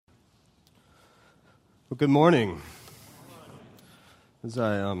Well, good morning. As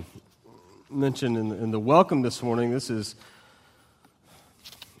I mentioned in the welcome this morning, this is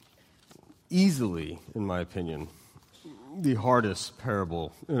easily, in my opinion, the hardest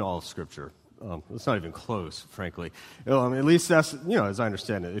parable in all of Scripture. It's not even close, frankly. At least that's, as I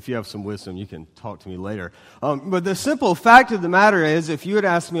understand it. If you have some wisdom, you can talk to me later. But the simple fact of the matter is, if you had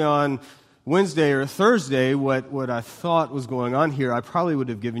asked me on Wednesday or Thursday what I thought was going on here, I probably would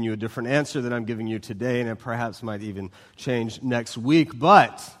have given you a different answer than I'm giving you today, and it perhaps might even change next week.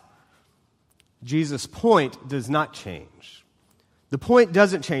 But Jesus' point does not change. The point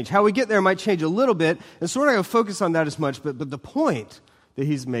doesn't change. How we get there might change a little bit, and so we're not going to focus on that as much, but the point that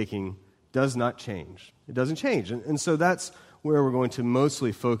he's making does not change. It doesn't change. And so that's where we're going to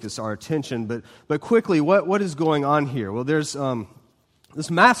mostly focus our attention. But quickly, what is going on here? Well, there's this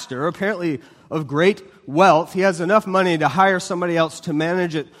master, apparently of great wealth. He has enough money to hire somebody else to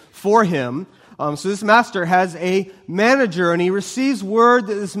manage it for him. So this master has a manager, and he receives word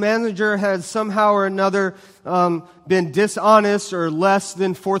that this manager has somehow or another been dishonest or less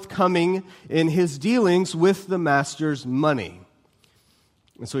than forthcoming in his dealings with the master's money.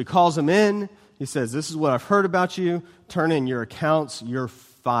 And so he calls him in. He says, "This is what I've heard about you. Turn in your accounts. You're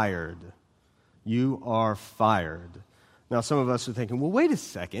fired. You are fired." Now, some of us are thinking, well, wait a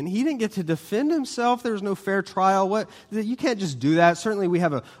second. He didn't get to defend himself. There was no fair trial. You can't just do that. Certainly we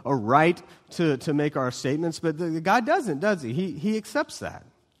have a right to make our statements, but the guy doesn't, does he? He accepts that.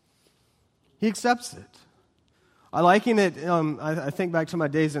 He accepts it. I liken it, I think back to my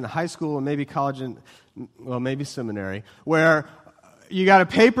days in high school and maybe college and, maybe seminary, where you got a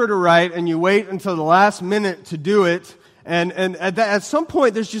paper to write and you wait until the last minute to do it, and at some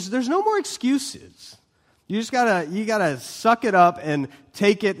point there's no more excuses. You just gotta suck it up and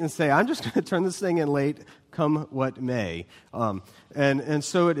take it and say, I'm just gonna turn this thing in late, come what may. And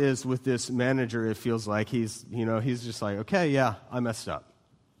so it is with this manager. It feels like he's just like, okay, yeah, I messed up.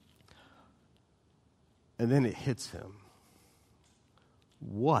 And then it hits him.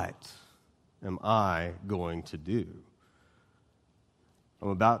 What am I going to do? I'm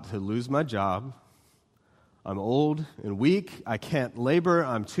about to lose my job. I'm old and weak. I can't labor.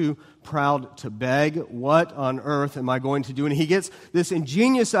 I'm too proud to beg. What on earth am I going to do? And he gets this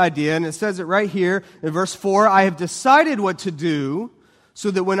ingenious idea, and it says it right here in verse 4, I have decided what to do so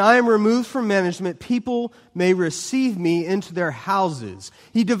that when I am removed from management, people may receive me into their houses.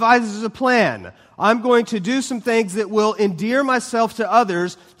 He devises a plan. I'm going to do some things that will endear myself to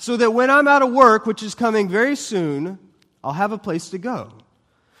others so that when I'm out of work, which is coming very soon, I'll have a place to go.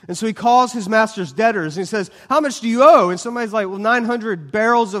 And so he calls his master's debtors and he says, how much do you owe? And somebody's like, well, 900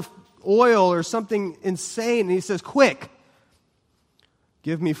 barrels of oil or something insane. And he says, quick,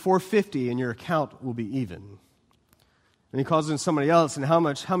 give me 450 and your account will be even. And he calls in somebody else, and how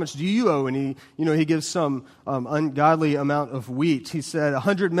much do you owe? And he gives some ungodly amount of wheat. He said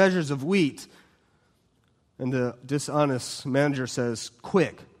 100 measures of wheat. And the dishonest manager says,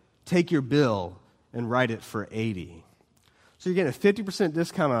 quick, take your bill and write it for 80. So you're getting a 50%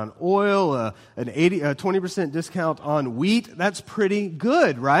 discount on oil, a 20% discount on wheat. That's pretty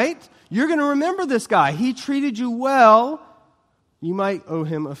good, right? You're going to remember this guy. He treated you well. You might owe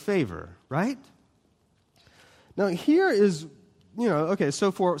him a favor, right? Now here is, okay,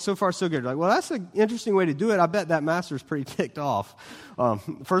 so far so good. Like, well, that's an interesting way to do it. I bet that master's pretty ticked off.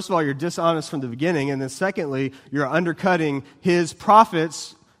 First of all, you're dishonest from the beginning, and then secondly, you're undercutting his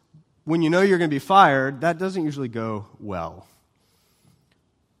profits when you know you're going to be fired. That doesn't usually go well.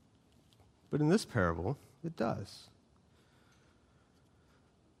 But in this parable, it does.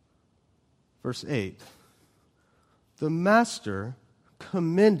 Verse 8, the master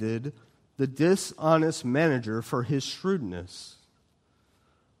commended the dishonest manager for his shrewdness.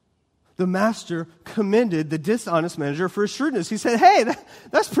 The master commended the dishonest manager for his shrewdness. He said, hey,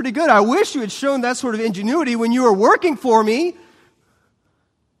 that's pretty good. I wish you had shown that sort of ingenuity when you were working for me.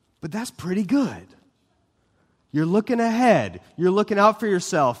 But that's pretty good. You're looking ahead. You're looking out for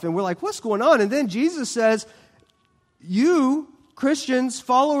yourself. And we're like, what's going on? And then Jesus says, you, Christians,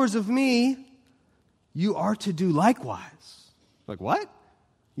 followers of me, you are to do likewise. Like, what?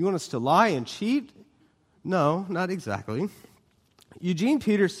 You want us to lie and cheat? No, not exactly. Eugene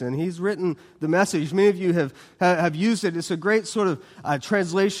Peterson, he's written the Message. Many of you have used it. It's a great sort of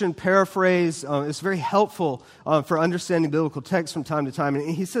translation, paraphrase. It's very helpful for understanding biblical texts from time to time. And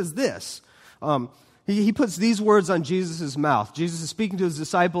he says this. He puts these words on Jesus' mouth. Jesus is speaking to his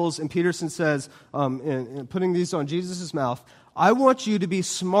disciples, and Peterson says, in putting these on Jesus' mouth, I want you to be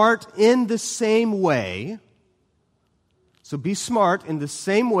smart in the same way. So be smart in the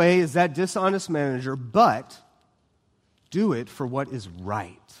same way as that dishonest manager, but do it for what is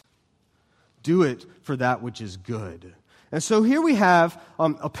right. Do it for that which is good. And so here we have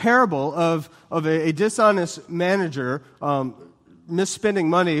a parable of a dishonest manager misspending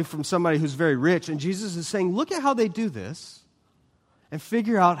money from somebody who's very rich. And Jesus is saying, look at how they do this and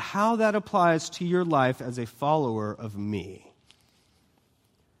figure out how that applies to your life as a follower of me.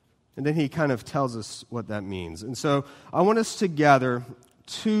 And then he kind of tells us what that means. And so I want us to gather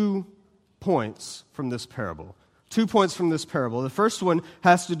 2 points from this parable. 2 points from this parable. The first one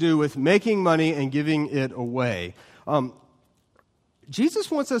has to do with making money and giving it away.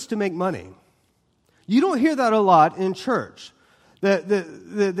 Jesus wants us to make money. You don't hear that a lot in church.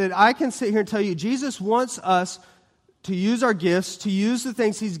 That I can sit here and tell you, Jesus wants us to use our gifts, to use the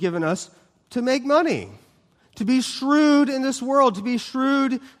things he's given us to make money, to be shrewd in this world, to be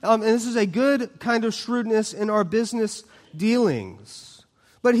shrewd, and this is a good kind of shrewdness in our business dealings.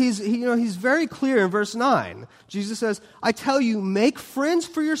 But he's very clear in verse 9. Jesus says, I tell you, make friends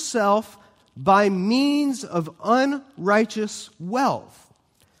for yourself by means of unrighteous wealth.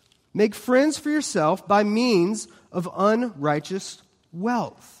 Make friends for yourself by means of unrighteous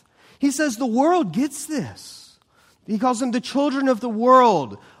wealth. He says the world gets this. He calls them the children of the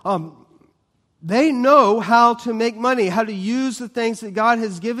world. They know how to make money, how to use the things that God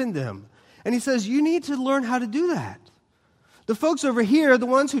has given them. And he says, you need to learn how to do that. The folks over here, the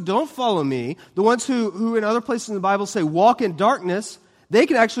ones who don't follow me, the ones who in other places in the Bible say walk in darkness, they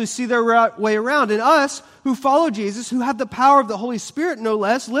can actually see their way around. And us who follow Jesus, who have the power of the Holy Spirit no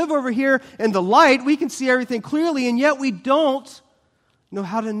less, live over here in the light. We can see everything clearly, and yet we don't know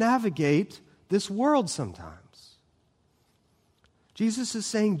how to navigate this world sometimes. Jesus is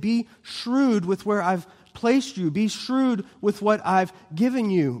saying, be shrewd with where I've placed you. Be shrewd with what I've given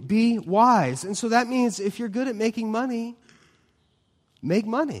you. Be wise. And so that means if you're good at making money, make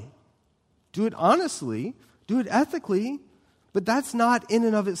money. Do it honestly. Do it ethically. But that's not in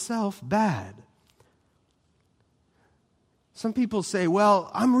and of itself bad. Some people say,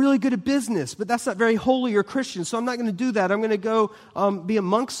 well, I'm really good at business, but that's not very holy or Christian, so I'm not going to do that. I'm going to go be a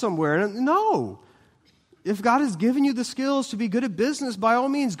monk somewhere. And no. If God has given you the skills to be good at business, by all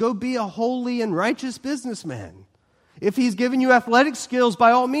means, go be a holy and righteous businessman. If he's given you athletic skills, by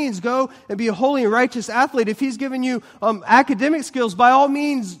all means, go and be a holy and righteous athlete. If he's given you academic skills, by all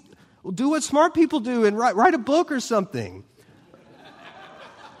means, do what smart people do and write a book or something.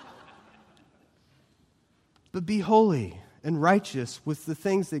 But be holy and righteous with the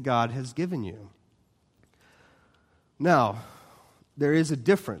things that God has given you. Now, there is a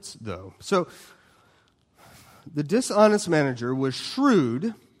difference, though. So, the dishonest manager was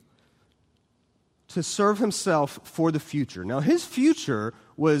shrewd to serve himself for the future. Now, his future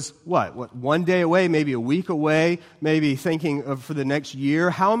was what? One day away, maybe a week away, maybe thinking of for the next year.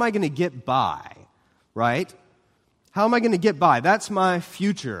 How am I going to get by? Right? How am I going to get by? That's my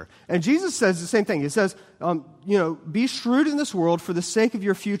future. And Jesus says the same thing. He says, be shrewd in this world for the sake of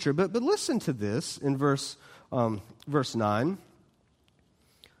your future. But listen to this in verse 9.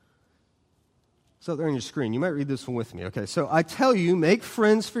 It's up there on your screen. You might read this one with me. Okay, so I tell you, make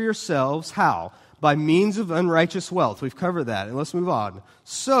friends for yourselves. How? By means of unrighteous wealth. We've covered that. And let's move on.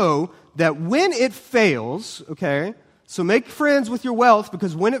 So that when it fails, okay, so make friends with your wealth,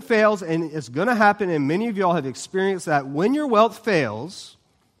 because when it fails, and it's going to happen, and many of y'all have experienced that, when your wealth fails,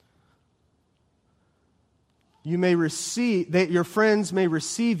 your friends may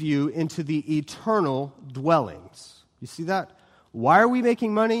receive you into the eternal dwellings. You see that? Why are we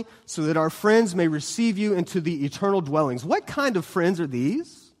making money? So that our friends may receive you into the eternal dwellings. What kind of friends are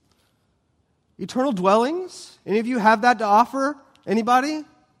these? Eternal dwellings? Any of you have that to offer? Anybody?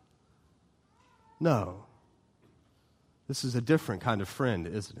 No. This is a different kind of friend,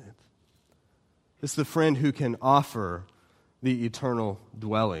 isn't it? It's the friend who can offer the eternal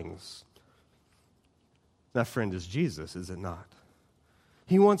dwellings. That friend is Jesus, is it not?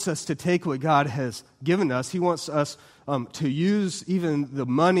 He wants us to take what God has given us. He wants us to use even the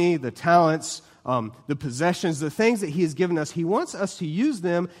money, the talents, the possessions, the things that He has given us. He wants us to use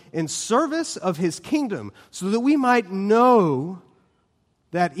them in service of His kingdom so that we might know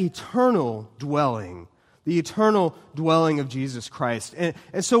that eternal dwelling, the eternal dwelling of Jesus Christ.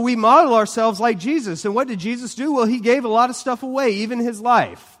 And so we model ourselves like Jesus. And what did Jesus do? Well, He gave a lot of stuff away, even His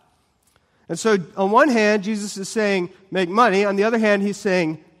life. And so on one hand, Jesus is saying, make money. On the other hand, He's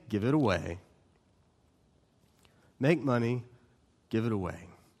saying, give it away. Make money, give it away.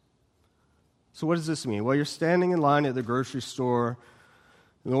 So what does this mean? Well, you're standing in line at the grocery store.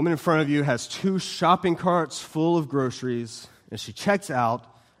 The woman in front of you has 2 shopping carts full of groceries, and she checks out,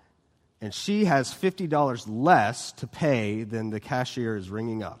 and she has $50 less to pay than the cashier is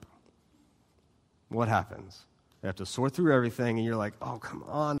ringing up. What happens? They have to sort through everything, and you're like, oh, come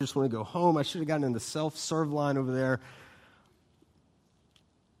on, I just want to go home. I should have gotten in the self-serve line over there.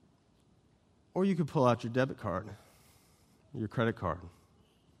 Or you could pull out your debit card, your credit card.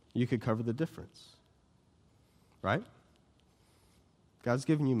 You could cover the difference, right? God's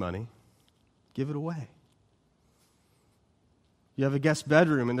given you money. Give it away. You have a guest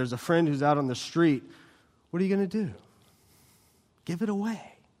bedroom and there's a friend who's out on the street. What are you going to do? Give it away.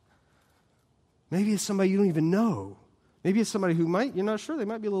 Maybe it's somebody you don't even know. Maybe it's somebody who you're not sure, they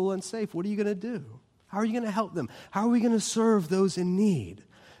might be a little unsafe. What are you going to do? How are you going to help them? How are we going to serve those in need?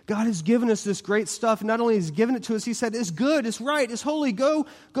 God has given us this great stuff. And not only has He given it to us, He said, it's good, it's right, it's holy. Go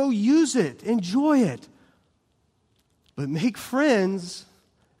use it. Enjoy it. But make friends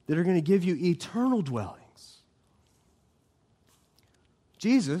that are going to give you eternal dwellings.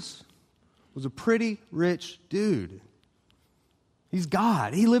 Jesus was a pretty rich dude. He's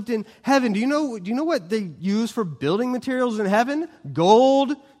God. He lived in heaven. Do you know what they use for building materials in heaven?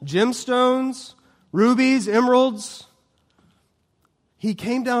 Gold, gemstones, rubies, emeralds. He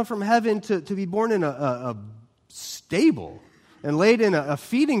came down from heaven to be born in a stable and laid in a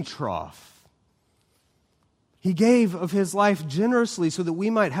feeding trough. He gave of His life generously so that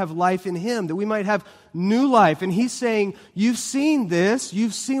we might have life in Him, that we might have new life. And He's saying, you've seen this,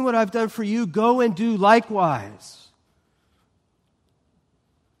 you've seen what I've done for you, go and do likewise.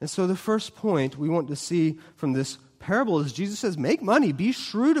 And so the first point we want to see from this parable is Jesus says, make money, be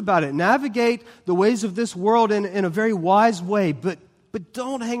shrewd about it, navigate the ways of this world in a very wise way, but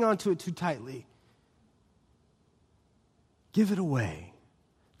don't hang on to it too tightly. Give it away,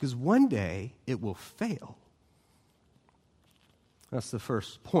 because one day it will fail. That's the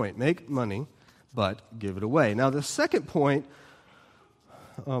first point. Make money, but give it away. Now, the second point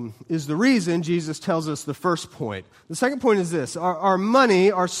is the reason Jesus tells us the first point. The second point is this. Our money,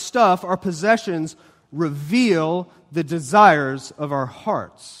 our stuff, our possessions reveal the desires of our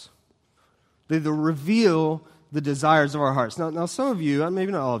hearts. They reveal the desires of our hearts. Now, some of you,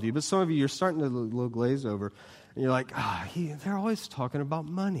 maybe not all of you, but some of you, you're starting to look a little glaze over, and you're like, they're always talking about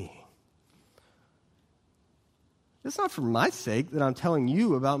money. It's not for my sake that I'm telling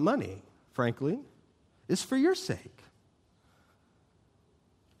you about money, frankly. It's for your sake.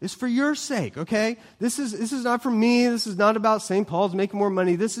 It's for your sake, okay? This is not for me. This is not about St. Paul's making more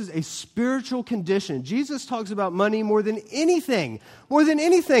money. This is a spiritual condition. Jesus talks about money more than anything. More than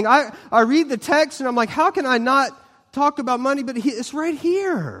anything. I read the text and I'm like, how can I not talk about money? But it's right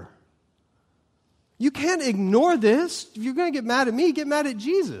here. You can't ignore this. If you're going to get mad at me, get mad at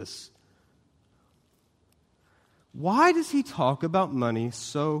Jesus. Why does He talk about money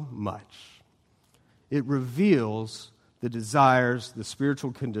so much? It reveals the desires, the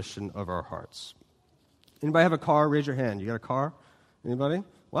spiritual condition of our hearts. Anybody have a car? Raise your hand. You got a car? Anybody?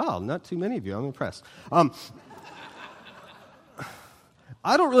 Wow, not too many of you. I'm impressed. I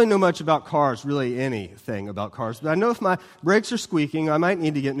don't really know much about cars, really anything about cars, but I know if my brakes are squeaking, I might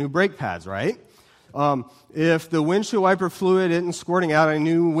need to get new brake pads, right? If the windshield wiper fluid isn't squirting out, I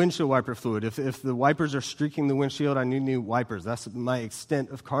new windshield wiper fluid. If the wipers are streaking the windshield, I need new wipers. That's my extent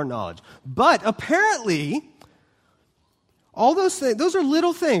of car knowledge. But apparently, all those things, those are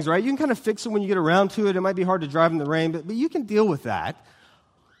little things, right? You can kind of fix them when you get around to it. It might be hard to drive in the rain, but you can deal with that.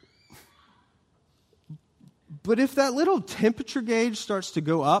 But if that little temperature gauge starts to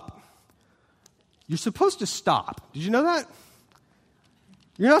go up, you're supposed to stop. Did you know that?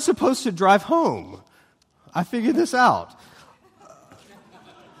 You're not supposed to drive home. I figured this out.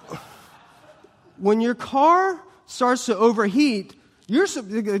 When your car starts to overheat,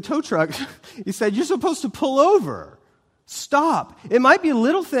 the tow truck, he said, you're supposed to pull over. Stop. It might be a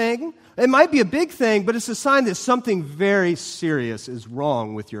little thing. It might be a big thing, but it's a sign that something very serious is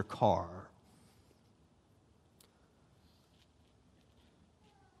wrong with your car.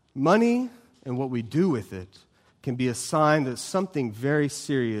 Money and what we do with it can be a sign that something very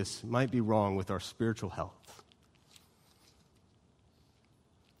serious might be wrong with our spiritual health.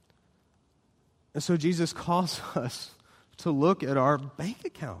 And so Jesus calls us to look at our bank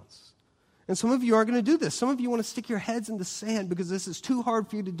accounts. And some of you aren't going to do this. Some of you want to stick your heads in the sand because this is too hard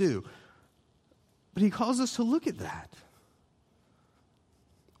for you to do. But He calls us to look at that.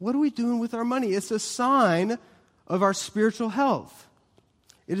 What are we doing with our money? It's a sign of our spiritual health.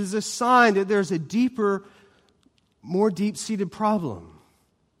 It is a sign that there's a deeper, more deep-seated problem.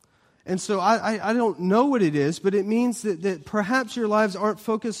 And so I don't know what it is, but it means that perhaps your lives aren't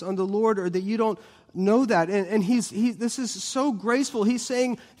focused on the Lord, or that you don't know that. And this is so graceful. He's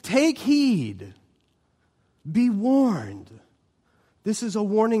saying, take heed. Be warned. This is a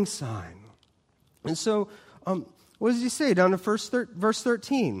warning sign. And so, what does He say down to verse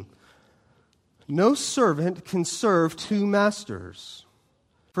 13? No servant can serve two masters,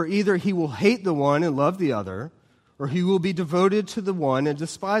 for either he will hate the one and love the other, or he will be devoted to the one and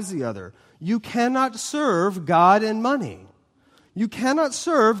despise the other. You cannot serve God and money. You cannot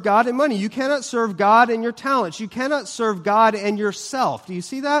serve God and money. You cannot serve God and your talents. You cannot serve God and yourself. Do you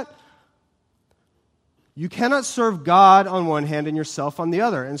see that? You cannot serve God on one hand and yourself on the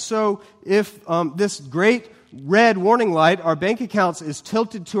other. And so if this great red warning light, our bank accounts, is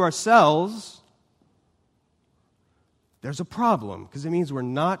tilted to ourselves, there's a problem, because it means we're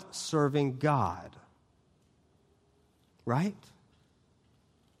not serving God. Right?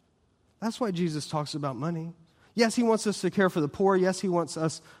 That's why Jesus talks about money. Yes, he wants us to care for the poor. Yes, he wants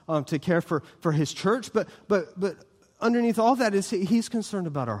us to care for his church. But underneath all that is he's concerned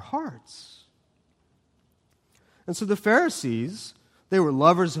about our hearts. And so the Pharisees, they were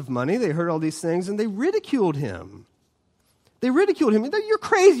lovers of money. They heard all these things, and they ridiculed him. They ridiculed him. You're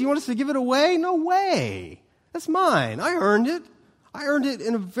crazy. You want us to give it away? No way. That's mine. I earned it. I earned it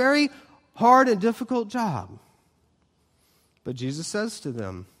in a very hard and difficult job. But Jesus says to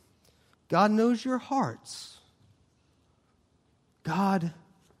them, God knows your hearts. God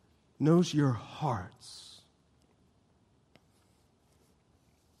knows your hearts.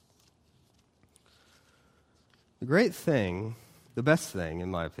 The great thing, the best thing,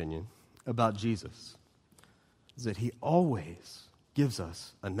 in my opinion, about Jesus is that he always gives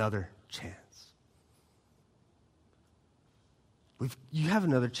us another chance. You have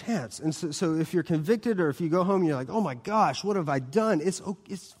another chance. And so if you're convicted, or if you go home and you're like, oh my gosh, what have I done?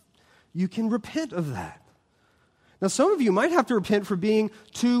 You can repent of that. Now, some of you might have to repent for being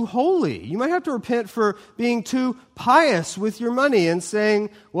too holy. You might have to repent for being too pious with your money and saying,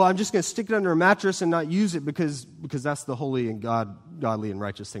 well, I'm just going to stick it under a mattress and not use it because that's the holy and godly and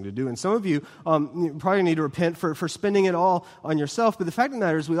righteous thing to do. And some of you probably need to repent for spending it all on yourself. But the fact of the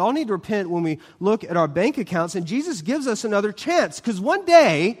matter is we all need to repent when we look at our bank accounts, and Jesus gives us another chance, because one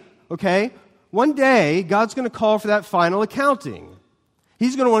day, God's going to call for that final accounting.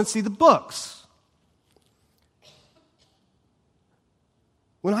 He's going to want to see the books.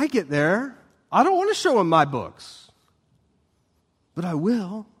 When I get there, I don't want to show him my books, but I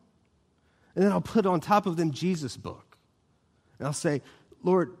will. And then I'll put on top of them Jesus' book. And I'll say,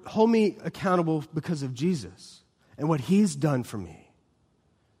 Lord, hold me accountable because of Jesus and what he's done for me.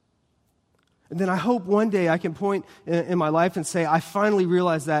 And then I hope one day I can point in my life and say, I finally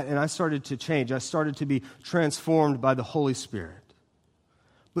realized that, and I started to change. I started to be transformed by the Holy Spirit.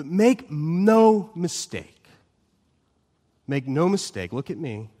 But make no mistake. Make no mistake. Look at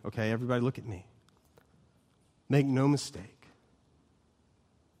me. Okay, everybody look at me. Make no mistake.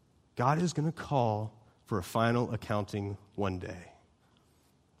 God is going to call for a final accounting one day.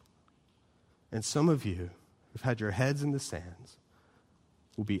 And some of you who've had your heads in the sands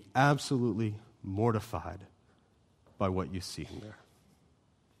will be absolutely mortified by what you see in there.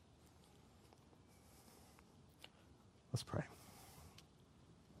 Let's pray.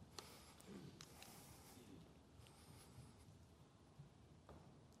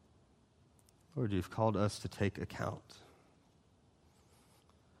 Lord, you've called us to take account.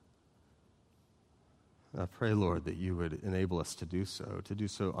 I pray, Lord, that you would enable us to do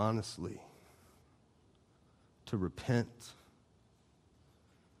so honestly, to repent,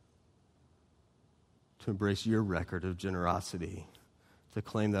 to embrace your record of generosity, to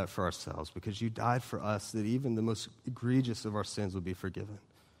claim that for ourselves, because you died for us that even the most egregious of our sins would be forgiven.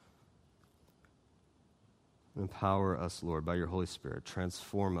 Empower us, Lord, by your Holy Spirit.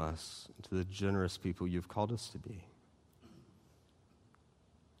 Transform us into the generous people you've called us to be.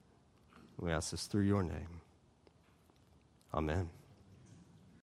 We ask this through your name. Amen.